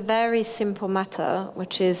mean, there's a very simple matter,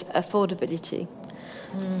 which is affordability.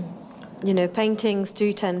 You know, paintings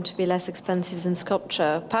do tend to be less expensive than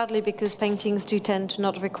sculpture, partly because paintings do tend to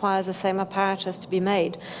not require the same apparatus to be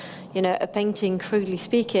made. You know, a painting, crudely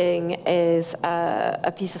speaking, is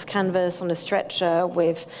a piece of canvas on a stretcher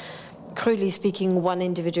with, crudely speaking, one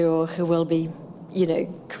individual who will be, you know,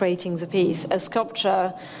 creating the piece. A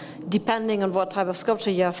sculpture, depending on what type of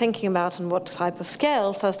sculpture you are thinking about and what type of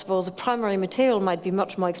scale, first of all, the primary material might be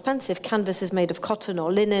much more expensive. Canvas is made of cotton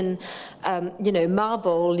or linen. You know,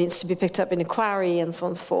 marble needs to be picked up in a quarry and so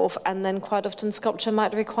on and so forth. And then quite often sculpture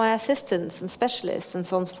might require assistants and specialists and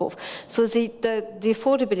so on and so forth. So the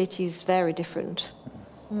affordability is very different.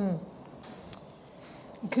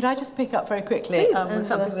 Could I just pick up very quickly with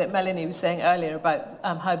something that Melanie was saying earlier about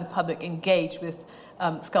how the public engage with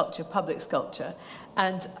sculpture, public sculpture.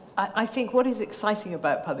 And I think what is exciting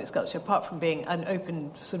about public sculpture, apart from being an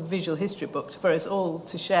open sort of visual history book for us all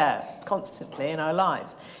to share constantly in our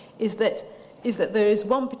lives, is that there is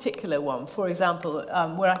one particular one, for example,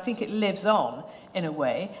 where I think it lives on in a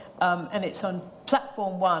way, and it's on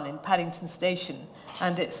Platform 1 in Paddington Station,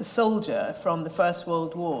 and it's a soldier from the First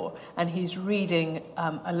World War, and he's reading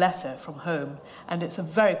a letter from home, and it's a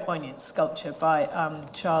very poignant sculpture by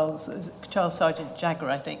Charles Sargent Jagger,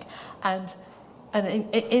 I think, and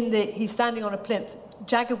he's standing on a plinth.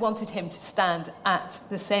 Jagger wanted him to stand at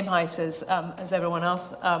the same height as everyone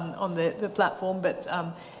else on the platform, but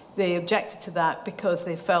they objected to that because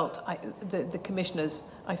they felt the commissioners,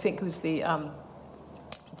 I think it was they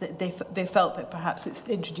felt that perhaps it's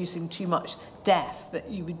introducing too much death, that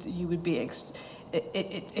it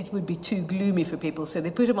would be too gloomy for people, so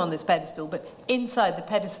they put him on this pedestal. But inside the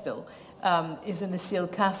pedestal is in a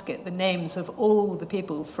sealed casket the names of all the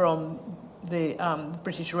people from the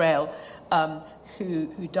British Rail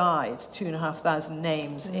who died, 2,500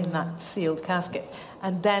 names in that sealed casket.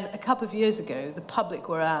 And then a couple of years ago, the public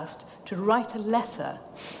were asked to write a letter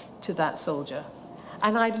to that soldier.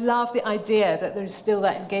 And I love the idea that there is still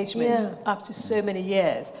that engagement after so many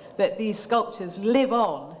years, that these sculptures live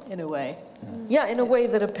on in a way. Yeah, in a way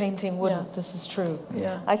that a painting wouldn't. Yeah. This is true.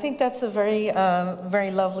 Yeah. I think that's a very, very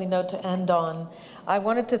lovely note to end on. I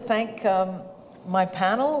wanted to thank my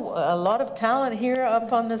panel, a lot of talent here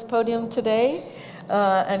up on this podium today,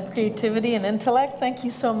 and creativity and intellect. Thank you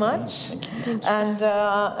so much. Thank you. And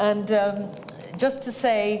just to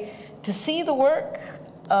say, to see the work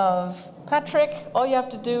of Patrick, all you have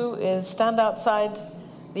to do is stand outside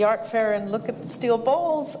the art fair and look at the steel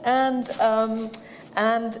bowls. And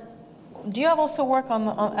do you have also work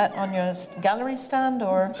on your gallery stand,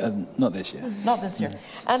 or not this year? Not this year.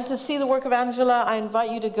 And to see the work of Angela, I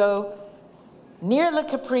invite you to go near Le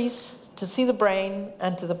Caprice to see the brain,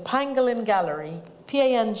 and to the Pangolin Gallery,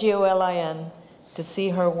 Pangolin, to see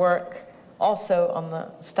her work also on the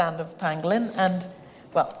stand of Pangolin. And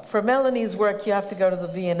well, for Melanie's work, you have to go to the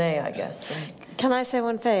V&A, I guess. Can I say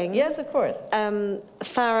one thing? Yes, of course.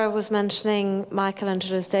 Farah was mentioning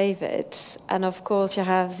Michelangelo's David, and of course you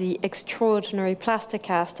have the extraordinary plaster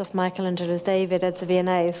cast of Michelangelo's David at the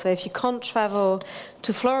V&A. So if you can't travel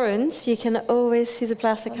to Florence, you can always see the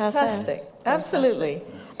plaster cast there. Fantastic. Absolutely.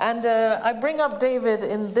 And I bring up David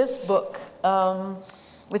in this book,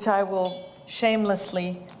 which I will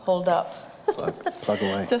shamelessly hold up. Plug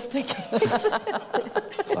away. Just in case.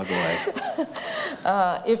 Plug away.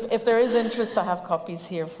 If there is interest, I have copies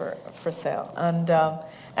here for sale. And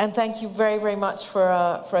thank you very, very much for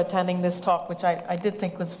attending this talk, which I did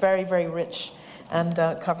think was very, very rich and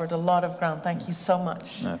covered a lot of ground. Thank you so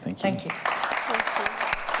much. No, thank you. Thank you.